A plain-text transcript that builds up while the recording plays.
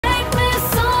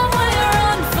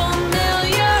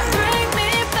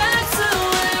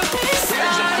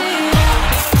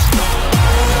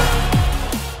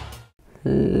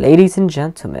Ladies and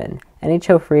gentlemen,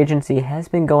 NHL Free Agency has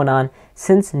been going on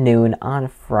since noon on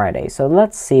Friday, so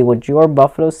let's see what your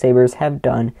Buffalo Sabres have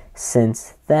done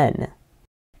since then.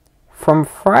 From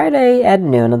Friday at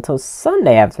noon until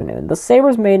Sunday afternoon, the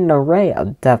Sabres made an array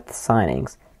of depth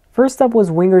signings. First up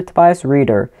was winger Tobias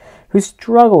Rieder, who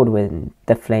struggled with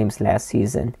the Flames last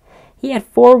season. He had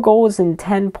 4 goals and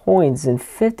 10 points in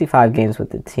 55 games with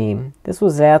the team. This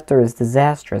was after his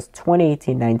disastrous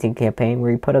 2018-19 campaign where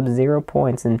he put up 0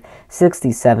 points in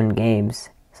 67 games.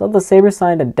 So the Sabres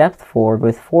signed a depth forward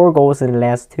with 4 goals in the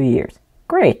last 2 years.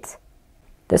 Great!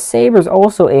 The Sabres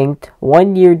also inked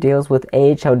 1-year deals with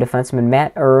AHL defensemen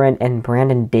Matt Urin and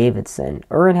Brandon Davidson.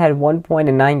 Urin had 1 point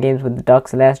in 9 games with the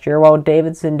Ducks last year, while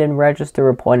Davidson didn't register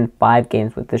a point in 5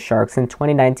 games with the Sharks in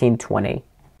 2019-20.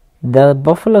 The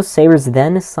Buffalo Sabres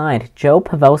then signed Joe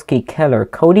Pavelski killer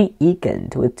Cody Eakin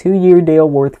to a 2-year deal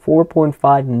worth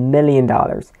 $4.5 million.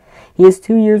 He is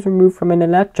 2 years removed from an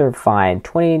electrifying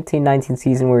 2018-19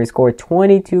 season where he scored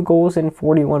 22 goals and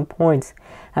 41 points.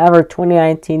 However,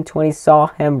 2019-20 saw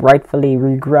him rightfully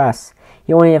regress.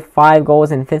 He only had 5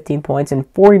 goals and 15 points in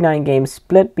 49 games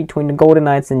split between the Golden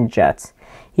Knights and Jets.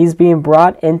 He's being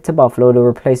brought into Buffalo to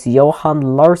replace Johan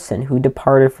Larsson, who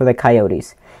departed for the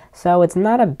Coyotes. So it's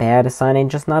not a bad signing,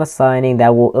 just not a signing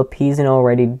that will appease an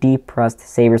already depressed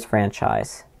Sabres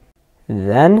franchise.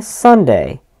 Then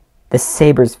Sunday, the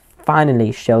Sabres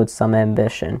finally showed some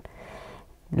ambition.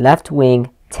 Left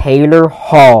wing Taylor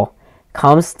Hall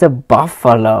comes to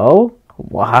Buffalo.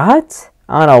 What?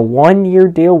 On a 1-year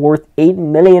deal worth $8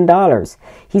 million.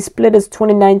 He split his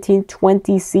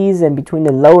 2019-20 season between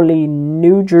the lowly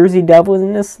New Jersey Devils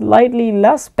and the slightly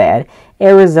less bad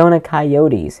Arizona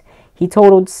Coyotes. He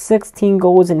totaled 16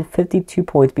 goals and 52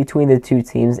 points between the two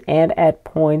teams, and at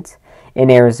points in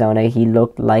Arizona, he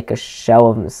looked like a shell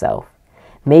of himself.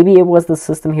 Maybe it was the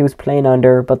system he was playing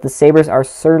under, but the Sabres are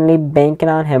certainly banking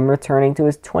on him returning to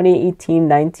his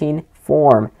 2018-19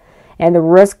 form. And the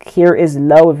risk here is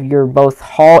low if you're both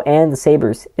Hall and the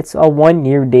Sabres. It's a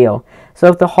 1-year deal. So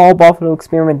if the Hall-Buffalo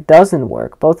experiment doesn't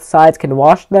work, both sides can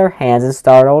wash their hands and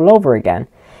start all over again.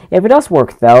 If it does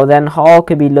work, though, then Hall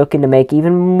could be looking to make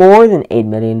even more than $8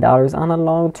 million on a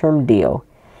long-term deal.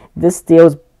 This deal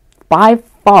is by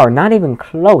far not even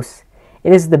close.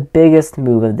 It is the biggest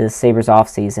move of the Sabres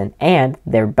offseason, and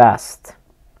their best.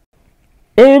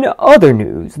 In other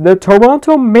news, the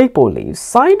Toronto Maple Leafs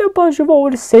signed a bunch of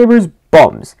old Sabres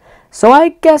bums, so I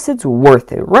guess it's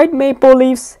worth it, right, Maple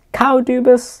Leafs? Kyle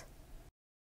Dubas?